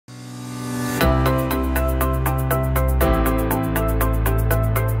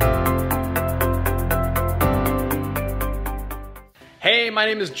my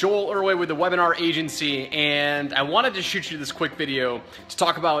name is Joel Erway with the Webinar Agency, and I wanted to shoot you this quick video to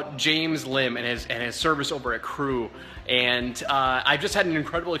talk about James Lim and his service over at Crew. And I've just had an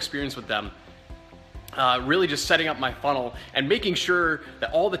incredible experience with them. Really just setting up my funnel and making sure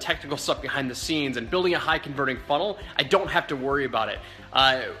that all the technical stuff behind the scenes and building a high converting funnel, I don't have to worry about it.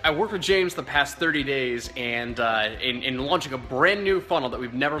 I worked with James the past 30 days and in launching a brand new funnel that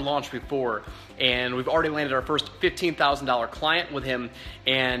we've never launched before, and we've already landed our first $15,000 client with him,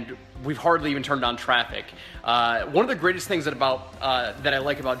 and we've hardly even turned on traffic. One of the greatest things that I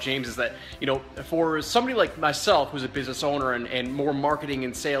like about James is that, you know, for somebody like myself who's a business owner and more marketing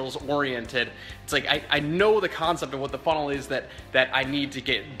and sales oriented, it's like I know the concept of what the funnel is that I need to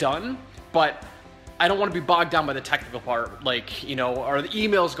get done, but I don't want to be bogged down by the technical part. Like, you know, are the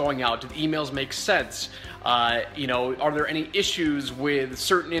emails going out? Do the emails make sense? You know, are there any issues with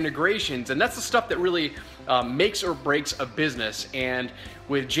certain integrations? And that's the stuff that really makes or breaks a business. And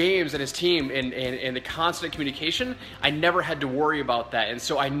with James and his team and the constant communication, I never had to worry about that. And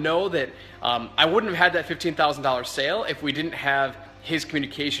so I know that I wouldn't have had that $15,000 sale if we didn't have his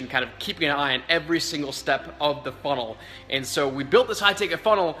communication kind of keeping an eye on every single step of the funnel. And so we built this high ticket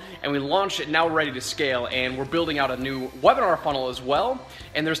funnel and we launched it, now we're ready to scale, and we're building out a new webinar funnel as well.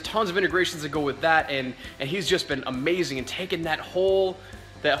 And there's tons of integrations that go with that, and he's just been amazing and taken that whole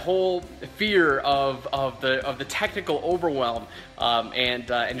fear of the technical overwhelm and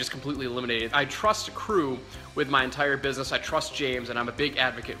just completely eliminated. I trust Crew with my entire business. I trust James, and I'm a big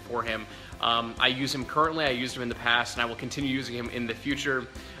advocate for him. I use him currently, I used him in the past, and I will continue using him in the future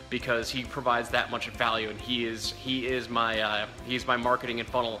because he provides that much value, and he is my marketing and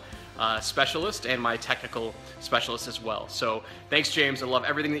funnel specialist and my technical specialist as well. So thanks, James. I love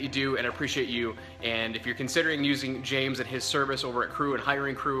everything that you do and I appreciate you. And if you're considering using James and his service over at Crew and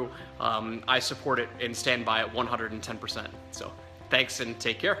hiring Crew, I support it and stand by it 110%. So thanks and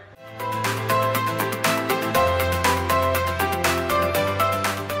take care.